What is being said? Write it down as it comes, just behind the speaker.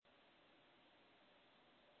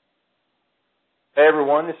Hey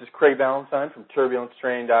everyone, this is Craig Ballantyne from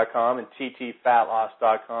TurbulenceTraining.com and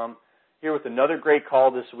TTFatLoss.com, here with another great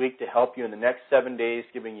call this week to help you in the next 7 days,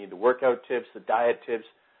 giving you the workout tips, the diet tips,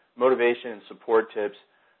 motivation and support tips.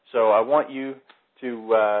 So I want you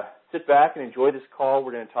to sit back and enjoy this call.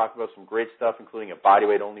 We're going to talk about some great stuff, including a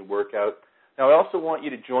bodyweight only workout. Now I also want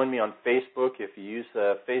you to join me on Facebook. If you use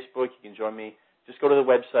Facebook, you can join me. Just go to the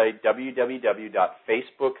website,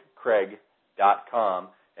 www.facebookcraig.com.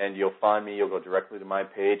 And you'll find me. You'll go directly to my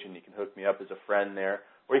page, and you can hook me up as a friend there.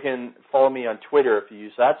 Or you can follow me on Twitter if you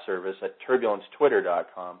use that service at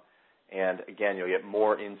turbulencetwitter.com. And, again, you'll get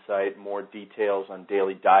more insight, more details on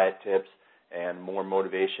daily diet tips, and more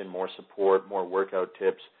motivation, more support, more workout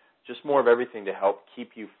tips, just more of everything to help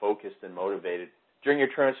keep you focused and motivated during your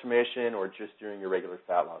transformation or just during your regular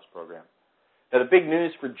fat loss program. Now, the big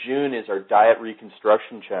news for June is our Diet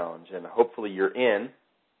Reconstruction Challenge, and hopefully you're in.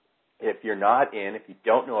 If you're not in, if you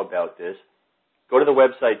don't know about this, go to the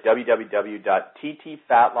website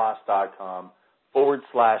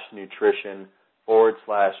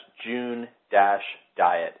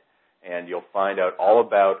www.ttfatloss.com/nutrition/June-diet, and you'll find out all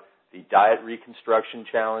about the Diet Reconstruction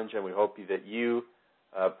Challenge, and we hope that you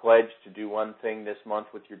pledge to do one thing this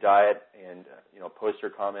month with your diet, and post your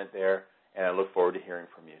comment there, and I look forward to hearing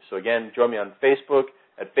from you. So again, join me on Facebook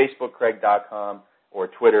at facebookcraig.com or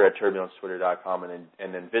Twitter at turbulencetwitter.com, and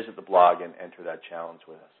then visit the blog and enter that challenge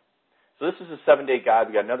with us. So this is a 7-day guide.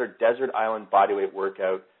 We got another Desert Island bodyweight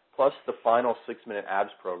workout, plus the final 6-minute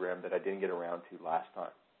abs program that I didn't get around to last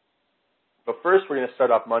time. But first, we're going to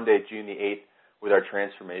start off Monday, June the 8th, with our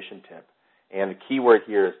transformation tip. And the key word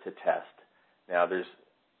here is to test. Now, there's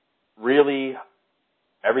really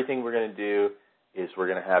everything we're going to do is we're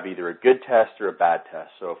going to have either a good test or a bad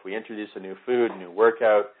test. So if we introduce a new food, a new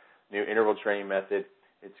workout, new interval training method,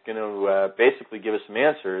 it's going to basically give us some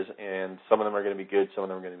answers, and some of them are going to be good, some of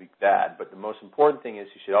them are going to be bad. But the most important thing is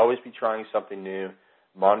you should always be trying something new,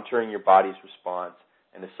 monitoring your body's response,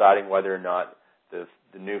 and deciding whether or not the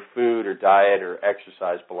new food or diet or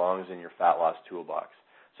exercise belongs in your fat loss toolbox.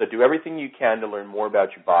 So do everything you can to learn more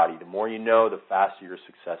about your body. The more you know, the faster your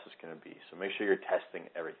success is going to be. So make sure you're testing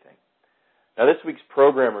everything. Now, this week's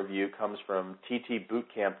program review comes from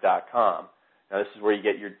ttbootcamp.com. Now, this is where you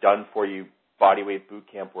get your done-for-you bodyweight boot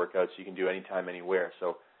camp workouts you can do anytime, anywhere.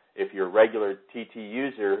 So if you're a regular TT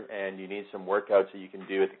user and you need some workouts that you can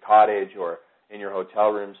do at the cottage or in your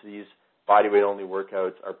hotel rooms, these bodyweight-only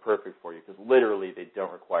workouts are perfect for you because literally they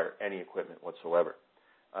don't require any equipment whatsoever.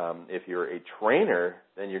 If you're a trainer,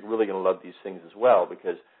 then you're really going to love these things as well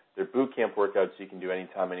because they're boot camp workouts you can do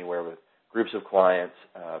anytime, anywhere with groups of clients,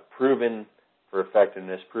 proven for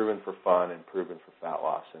effectiveness, proven for fun, and proven for fat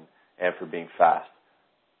loss and for being fast.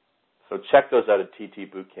 So check those out at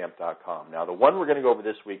ttbootcamp.com. Now, the one we're going to go over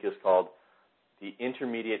this week is called the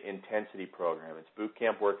Intermediate Intensity Program. It's boot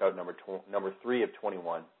camp workout number 3 of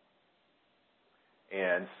 21.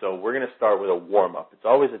 And so we're going to start with a warm-up. It's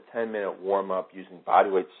always a 10-minute warm-up using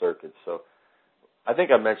bodyweight circuits. So I think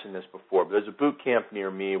I mentioned this before, but there's a boot camp near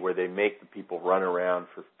me where they make the people run around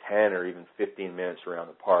for 10 or even 15 minutes around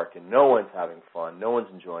the park, and no one's having fun. No one's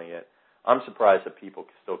enjoying it. I'm surprised that people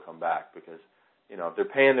can still come back because, they're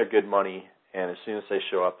paying their good money, and as soon as they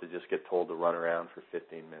show up, they just get told to run around for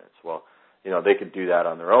 15 minutes. Well, they could do that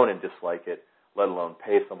on their own and dislike it, let alone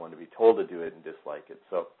pay someone to be told to do it and dislike it.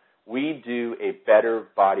 So we do a better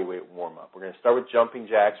bodyweight warm-up. We're going to start with jumping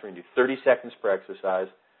jacks. We're going to do 30 seconds per exercise,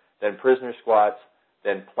 then prisoner squats,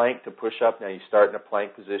 then plank to push-up. Now you start in a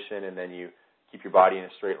plank position, and then you keep your body in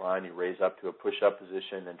a straight line. You raise up to a push-up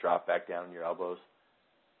position, then drop back down on your elbows.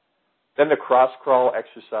 Then the cross-crawl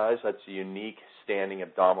exercise, that's a unique standing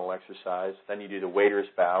abdominal exercise. Then you do the waiter's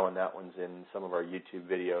bow, and that one's in some of our YouTube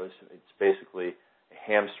videos. It's basically a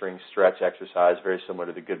hamstring stretch exercise, very similar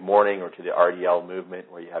to the good morning or to the RDL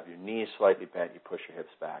movement where you have your knees slightly bent, you push your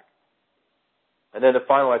hips back. And then the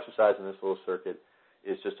final exercise in this little circuit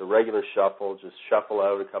is just a regular shuffle. Just shuffle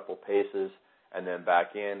out a couple paces and then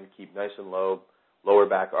back in. Keep nice and low, lower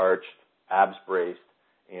back arched, abs braced.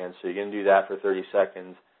 And so you're going to do that for 30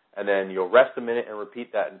 seconds. And then you'll rest a minute and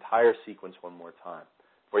repeat that entire sequence one more time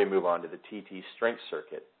before you move on to the TT strength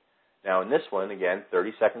circuit. Now in this one, again,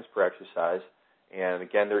 30 seconds per exercise. And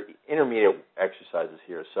again, they're intermediate exercises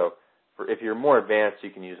here. So if you're more advanced, you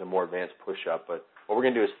can use a more advanced push-up. But what we're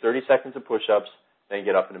going to do is 30 seconds of push-ups, then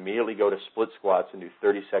get up and immediately go to split squats and do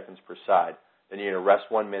 30 seconds per side. Then you're going to rest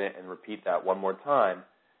 1 minute and repeat that one more time.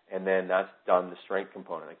 And then that's done the strength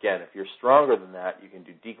component. Again, if you're stronger than that, you can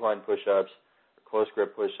do decline push-ups, close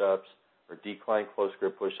grip push-ups, or decline close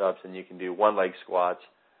grip push-ups, and you can do one-leg squats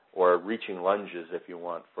or reaching lunges if you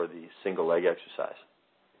want for the single leg exercise.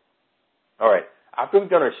 All right, after we've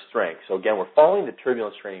done our strength, so again, we're following the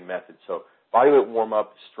turbulence training method. So bodyweight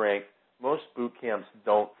warm-up, strength. Most boot camps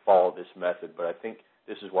don't follow this method, but I think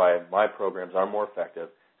this is why my programs are more effective.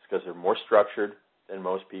 It's because they're more structured than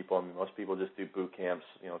most people. I mean, most people just do boot camps,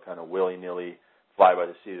 kind of willy-nilly, fly by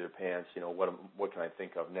the seat of their pants. What can I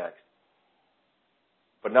think of next?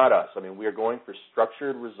 But not us. I mean, we are going for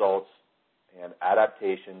structured results and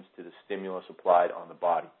adaptations to the stimulus applied on the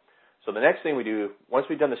body. So the next thing we do, once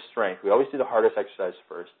we've done the strength, we always do the hardest exercise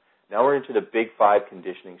first. Now we're into the Big 5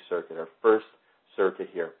 conditioning circuit, our first circuit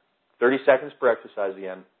here. 30 seconds per exercise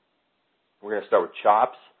again. We're going to start with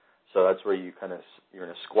chops. So that's where you're in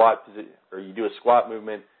a squat position, or you do a squat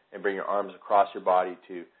movement and bring your arms across your body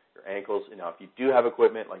to your ankles. And now if you do have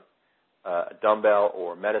equipment like a dumbbell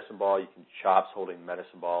or medicine ball, you can chops holding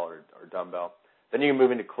medicine ball or dumbbell. Then you can move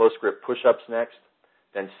into close grip push-ups next,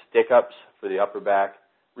 then stick-ups for the upper back,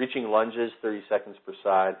 reaching lunges 30 seconds per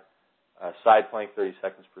side, side plank 30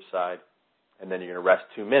 seconds per side, and then you're going to rest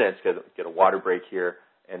 2 minutes, get a water break here,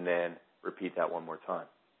 and then repeat that one more time.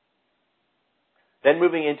 Then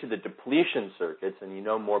moving into the depletion circuits, and you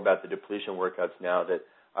know more about the depletion workouts now that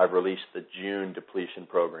I've released the June depletion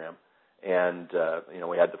program. And,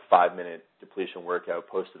 we had the 5-minute depletion workout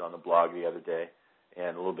posted on the blog the other day,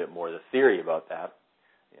 and a little bit more of the theory about that,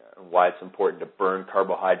 and why it's important to burn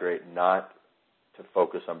carbohydrate, not to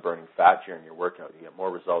focus on burning fat during your workout. You get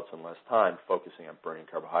more results in less time focusing on burning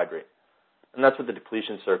carbohydrate. And that's what the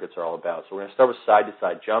depletion circuits are all about. So we're going to start with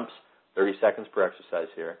side-to-side jumps, 30 seconds per exercise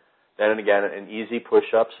here. Then and again, an easy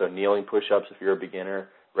push-up, so kneeling push-ups if you're a beginner,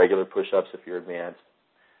 regular push-ups if you're advanced.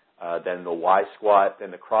 Then the Y squat,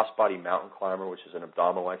 then the cross-body mountain climber, which is an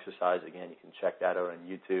abdominal exercise. Again, you can check that out on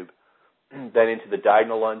YouTube. Then into the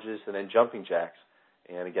diagonal lunges, and then jumping jacks.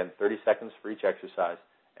 And again, 30 seconds for each exercise,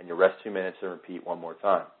 and you rest 2 minutes and repeat one more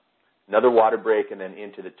time. Another water break, and then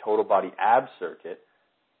into the total body ab circuit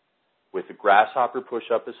with the grasshopper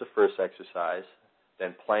push-up as the first exercise,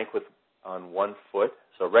 then plank on 1 foot,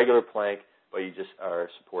 so regular plank, but you just are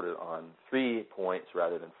supported on 3 points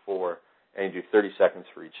rather than 4, and you do 30 seconds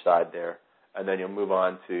for each side there, and then you'll move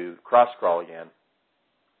on to cross crawl again,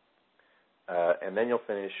 and then you'll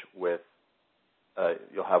finish with,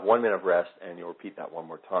 you'll have 1 minute of rest, and you'll repeat that one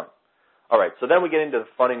more time. All right, so then we get into the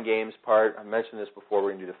fun and games part. I mentioned this before.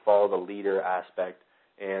 We're going to do the follow the leader aspect,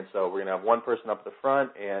 and so we're going to have one person up at the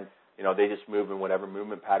front, and they just move in whatever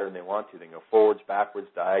movement pattern they want to. They can go forwards, backwards,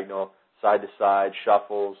 diagonal, side to side,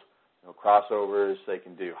 shuffles, crossovers. They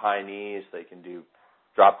can do high knees. They can do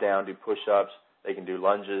drop down, do push-ups. They can do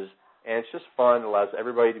lunges, and it's just fun. It allows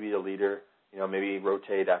everybody to be the leader. Maybe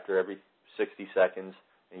rotate after every 60 seconds.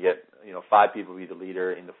 And you get, 5 people be the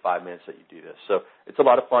leader in the 5 minutes that you do this. So it's a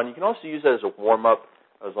lot of fun. You can also use it as a warm-up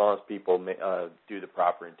as long as people do the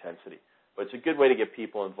proper intensity. But it's a good way to get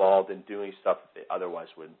people involved in doing stuff that they otherwise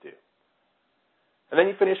wouldn't do. And then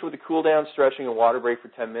you finish with a cool-down, stretching, and water break for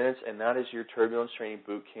 10 minutes, and that is your Turbulence Training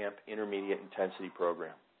Boot Camp Intermediate Intensity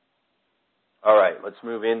Program. All right, let's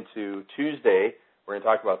move into Tuesday. We're going to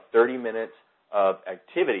talk about 30 minutes of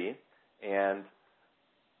activity, and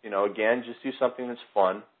again, just do something that's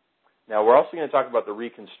fun. Now, we're also going to talk about the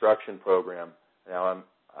reconstruction program. Now,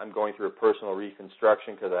 I'm going through a personal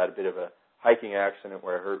reconstruction because I had a bit of a hiking accident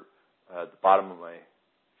where I hurt the bottom of my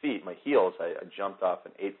feet, my heels. I jumped off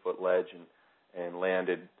an 8-foot ledge and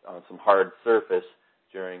landed on some hard surface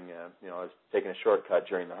during, I was taking a shortcut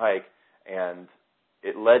during the hike, and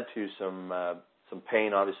it led to some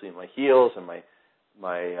pain, obviously, in my heels, and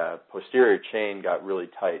my posterior chain got really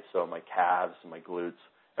tight, so my calves and my glutes,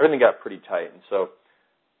 everything got pretty tight. And so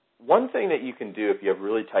one thing that you can do if you have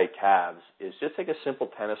really tight calves is just take a simple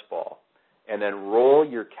tennis ball and then roll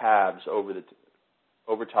your calves over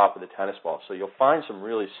top of the tennis ball. So you'll find some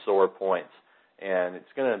really sore points, and it's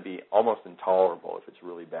going to be almost intolerable if it's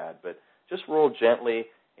really bad. But just roll gently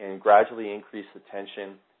and gradually increase the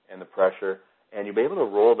tension and the pressure, and you'll be able to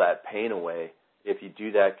roll that pain away if you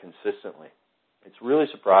do that consistently. It's really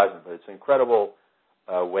surprising, but it's an incredible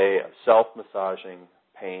way of self-massaging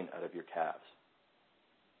pain out of your calves.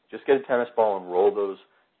 Just get a tennis ball and roll those,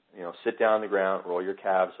 sit down on the ground, roll your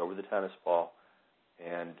calves over the tennis ball,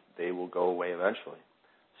 and they will go away eventually.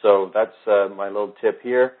 So that's my little tip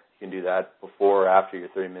here. You can do that before or after your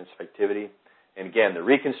 30 minutes of activity. And again, the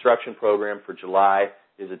reconstruction program for July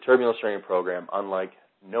is a turbulence training program unlike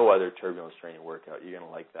no other turbulence training workout. You're going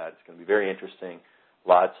to like that. It's going to be very interesting.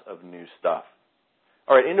 Lots of new stuff.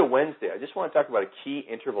 All right, into Wednesday. I just want to talk about a key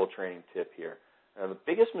interval training tip here. Now, the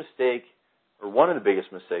biggest mistake, or one of the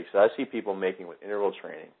biggest mistakes that I see people making with interval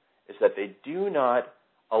training is that they do not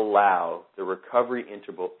allow the recovery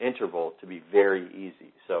interval to be very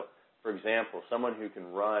easy. So For example, someone who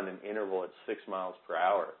can run an interval at 6 miles per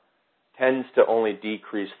hour tends to only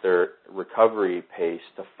decrease their recovery pace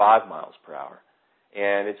to 5 miles per hour.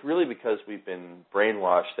 And it's really because we've been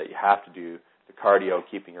brainwashed that you have to do the cardio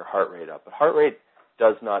keeping your heart rate up. But heart rate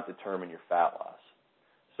does not determine your fat loss.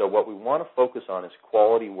 So what we want to focus on is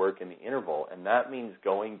quality work in the interval, and that means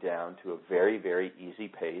going down to a very, very easy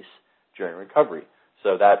pace during recovery.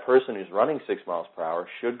 So that person who's running 6 miles per hour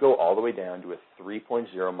should go all the way down to a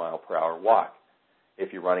 3.0 mile per hour walk.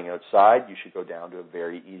 If you're running outside, you should go down to a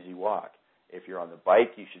very easy walk. If you're on the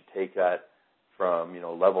bike, you should take that from,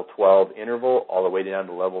 level 12 interval all the way down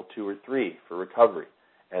to level 2 or 3 for recovery.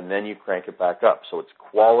 And then you crank it back up. So it's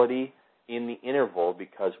quality in the interval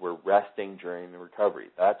because we're resting during the recovery.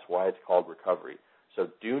 That's why it's called recovery. So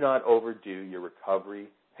do not overdo your recovery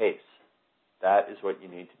pace. That is what you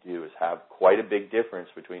need to do, is have quite a big difference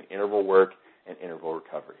between interval work and interval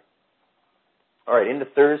recovery. All right, into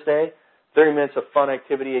Thursday, 30 minutes of fun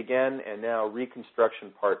activity again, and now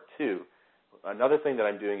reconstruction part 2. Another thing that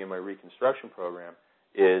I'm doing in my reconstruction program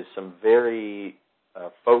is some very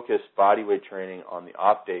focused bodyweight training on the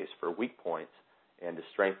off days for weak points and to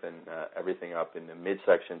strengthen everything up in the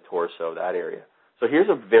midsection, torso, that area. So here's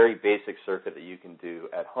a very basic circuit that you can do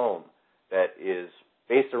at home that is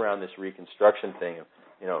based around this reconstruction thing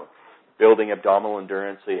of, building abdominal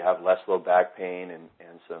endurance so you have less low back pain and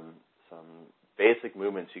some basic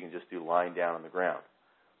movements you can just do lying down on the ground.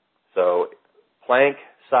 So plank,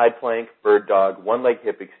 side plank, bird dog, one leg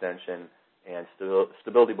hip extension, and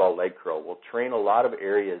stability ball leg curl will train a lot of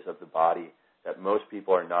areas of the body that most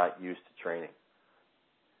people are not used to training.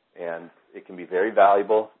 And it can be very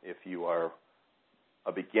valuable if you are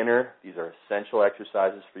a beginner. These are essential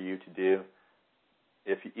exercises for you to do.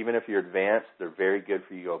 Even if you're advanced, they're very good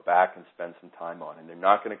for you to go back and spend some time on. And they're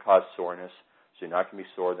not going to cause soreness, so you're not going to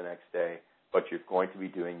be sore the next day, but you're going to be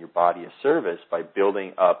doing your body a service by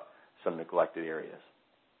building up some neglected areas.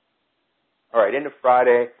 All right, into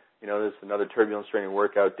Friday. This is another turbulence training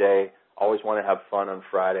workout day. Always want to have fun on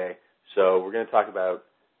Friday. So we're going to talk about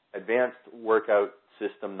advanced workout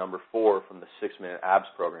system number 4 from the 6-minute abs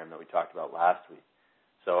program that we talked about last week.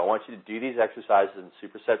 So I want you to do these exercises in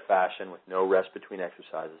superset fashion with no rest between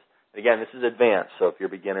exercises. And again, this is advanced, so if you're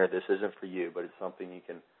a beginner, this isn't for you, but it's something you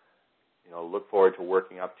can, look forward to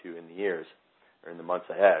working up to in the years or in the months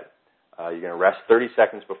ahead. You're going to rest 30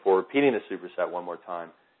 seconds before repeating the superset one more time,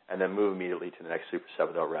 and then move immediately to the next superset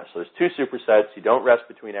without rest. So there's 2 supersets. You don't rest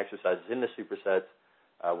between exercises in the supersets.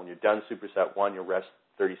 When you're done superset 1, you'll rest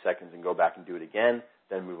 30 seconds and go back and do it again,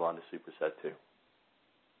 then move on to superset 2.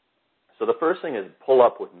 So the first thing is pull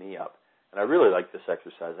up with knee up. And I really like this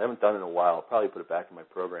exercise. I haven't done it in a while. I'll probably put it back in my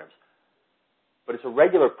programs. But it's a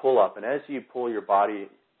regular pull up, and as you pull your body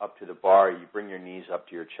up to the bar, you bring your knees up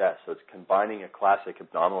to your chest. So it's combining a classic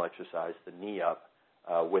abdominal exercise, the knee up,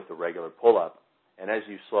 with a regular pull up. And as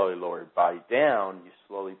you slowly lower your body down, you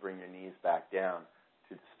slowly bring your knees back down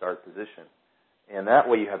to the start position. And that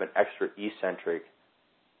way you have an extra eccentric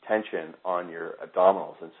tension on your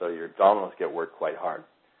abdominals, and so your abdominals get worked quite hard.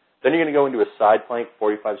 Then you're going to go into a side plank,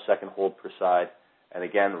 45-second hold per side, and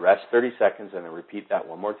again, rest 30 seconds and then repeat that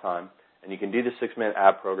one more time. And you can do the 6-minute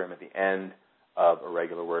ab program at the end of a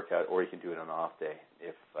regular workout, or you can do it on an off day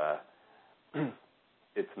if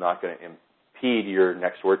it's not going to impede your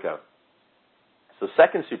next workout. So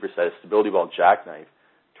second superset is stability ball jackknife,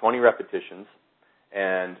 20 repetitions,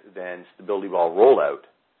 and then stability ball rollout.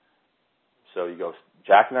 So you go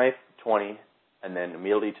jackknife 20, and then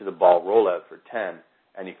immediately to the ball rollout for 10,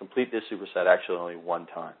 and you complete this superset actually only one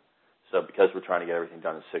time. So because we're trying to get everything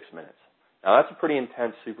done in 6 minutes. Now that's a pretty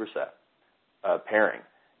intense superset pairing,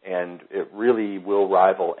 and it really will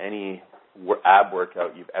rival any ab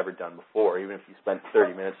workout you've ever done before, even if you spent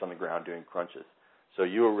 30 minutes on the ground doing crunches. So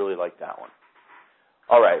you will really like that one.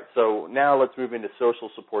 All right, so now let's move into Social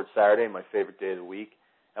Support Saturday, my favorite day of the week.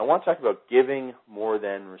 And I want to talk about giving more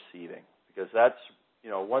than receiving, because that's,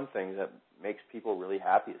 one thing that makes people really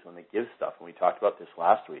happy is when they give stuff, and we talked about this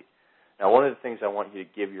last week. Now, one of the things I want you to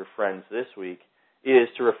give your friends this week is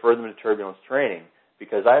to refer them to Turbulence Training,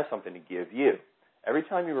 because I have something to give you. Every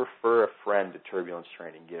time you refer a friend to Turbulence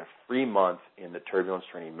Training, you get a free month in the Turbulence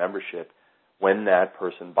Training membership when that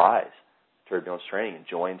person buys Turbulence Training and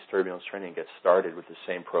joins Turbulence Training and gets started with the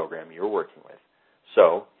same program you're working with.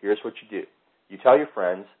 So here's what you do. You tell your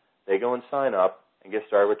friends, they go and sign up and get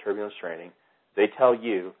started with Turbulence Training. They tell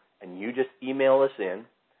you, and you just email us in,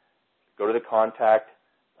 go to the contact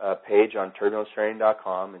page on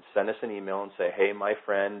turbulencetraining.com and send us an email and say, hey, my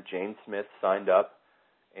friend Jane Smith signed up,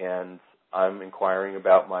 and I'm inquiring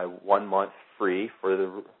about my 1 month free for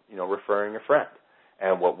the, referring a friend.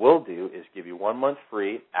 And what we'll do is give you 1 month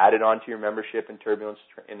free, add it onto your membership in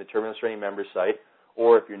the Turbulence Training member site,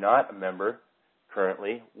 or if you're not a member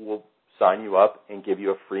currently, we'll sign you up and give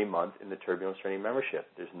you a free month in the Turbulence Training membership.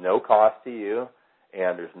 There's no cost to you,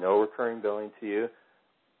 and there's no recurring billing to you.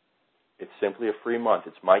 It's simply a free month.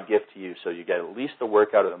 It's my gift to you, so you get at least the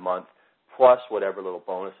workout of the month plus whatever little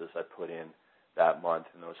bonuses I put in that month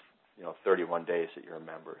in those 31 days that you're a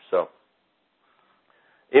member. So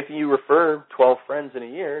if you refer 12 friends in a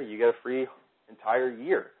year, you get a free entire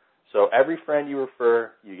year. So every friend you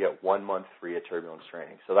refer, you get 1 month free at Turbulence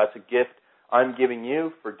Training. So that's a gift I'm giving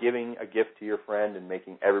you for giving a gift to your friend and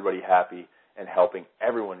making everybody happy and helping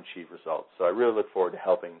everyone achieve results. So I really look forward to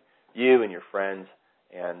helping you and your friends.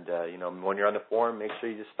 And, when you're on the forum, make sure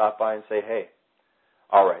you just stop by and say, hey.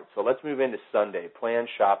 All right, so let's move into Sunday, plan,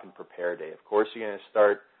 shop, and prepare day. Of course, you're going to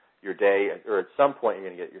start your day, or at some point you're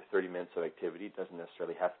going to get your 30 minutes of activity. It doesn't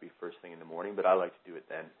necessarily have to be first thing in the morning, but I like to do it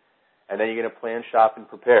then. And then you're going to plan, shop, and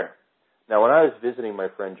prepare. Now, when I was visiting my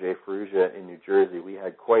friend Jay Ferrugia in New Jersey, we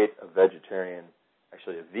had quite a vegan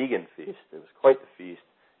feast. It was quite the feast.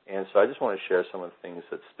 And so I just want to share some of the things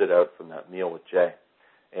that stood out from that meal with Jay.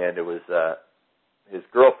 And it was his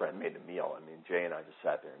girlfriend made the meal. I mean, Jay and I just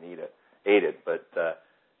sat there and ate it. But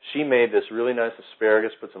she made this really nice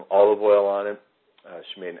asparagus, put some olive oil on it.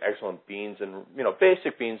 She made an excellent beans and,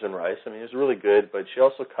 basic beans and rice. I mean, it was really good. But she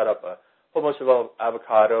also cut up a whole bunch of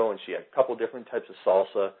avocado, and she had a couple different types of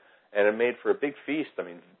salsa. And it made for a big feast. I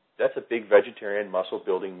mean, that's a big vegetarian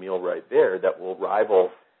muscle-building meal right there that will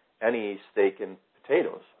rival any steak and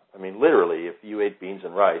potatoes. I mean, literally, if you ate beans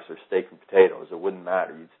and rice or steak and potatoes, it wouldn't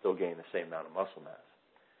matter. You'd still gain the same amount of muscle mass.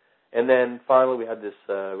 And then finally, we had this.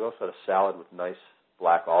 We also had a salad with nice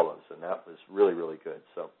black olives, and that was really, really good.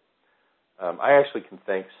 So I actually can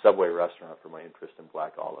thank Subway Restaurant for my interest in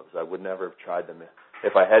black olives. I would never have tried them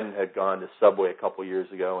if I hadn't had gone to Subway a couple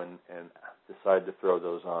years ago and decided to throw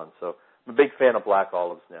those on. So I'm a big fan of black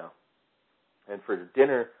olives now. And for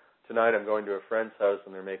dinner tonight, I'm going to a friend's house,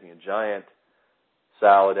 and they're making a giant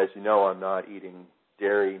salad. As you know, I'm not eating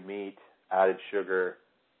dairy, meat, added sugar,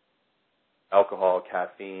 alcohol,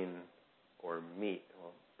 caffeine, or meat.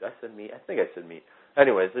 Well, did I say meat? I think I said meat.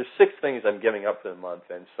 Anyways, there's 6 things I'm giving up for the month,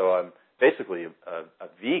 and so I'm basically a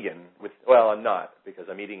vegan. I'm not, because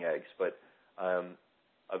I'm eating eggs, but I'm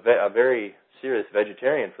a very serious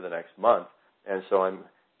vegetarian for the next month, and so I'm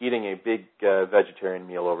eating a big vegetarian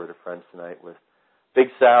meal over at a friend's tonight with big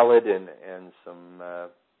salad and some,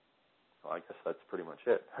 I guess that's pretty much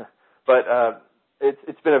it. But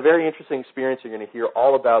it's been a very interesting experience. You're going to hear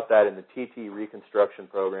all about that in the TT Reconstruction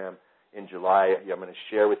Program in July. I'm going to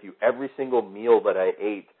share with you every single meal that I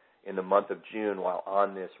ate in the month of June while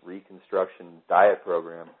on this Reconstruction diet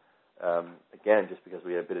program. Again, just because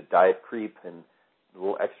we had a bit of diet creep and a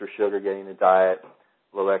little extra sugar getting in the diet,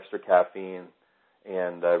 a little extra caffeine,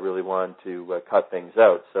 and I really wanted to cut things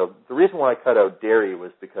out. So the reason why I cut out dairy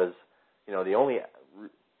was because, the only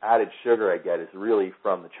added sugar I get is really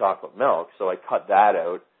from the chocolate milk, so I cut that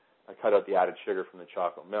out. I cut out the added sugar from the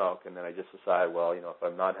chocolate milk, and then I just decided, if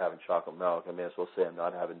I'm not having chocolate milk, I may as well say I'm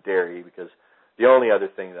not having dairy, because the only other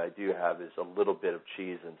thing that I do have is a little bit of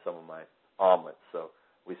cheese in some of my omelets. So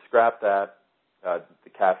we scrapped that. The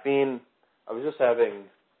caffeine, I was just having,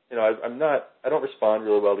 I don't respond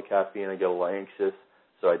really well to caffeine. I get a little anxious,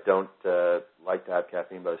 so I don't like to have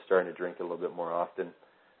caffeine, but I was starting to drink it a little bit more often,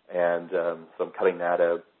 and so I'm cutting that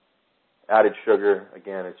out. Added sugar,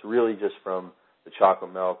 again, it's really just from the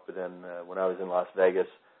chocolate milk, but then when I was in Las Vegas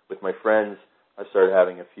with my friends, I started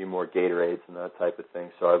having a few more Gatorades and that type of thing,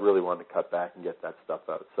 so I really wanted to cut back and get that stuff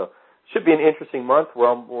out. So it should be an interesting month.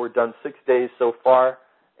 We're done 6 days so far,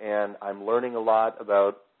 and I'm learning a lot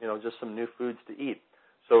about, just some new foods to eat.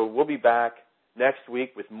 So we'll be back next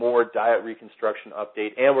week with more diet reconstruction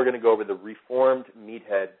update, and we're going to go over the Reformed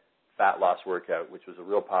Meathead Fat Loss Workout, which was a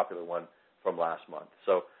real popular one from last month.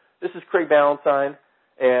 So this is Craig Ballantyne,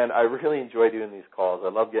 and I really enjoy doing these calls.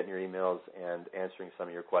 I love getting your emails and answering some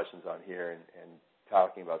of your questions on here and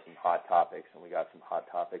talking about some hot topics, and we got some hot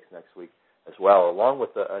topics next week as well, along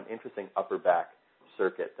with an interesting upper back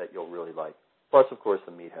circuit that you'll really like, plus, of course,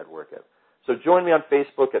 the Meathead workout. So join me on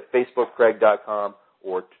Facebook at facebookcraig.com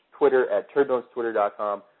or Twitter at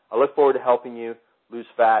turbulencetwitter.com. I look forward to helping you lose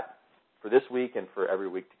fat for this week and for every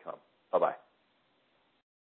week to come. Bye-bye.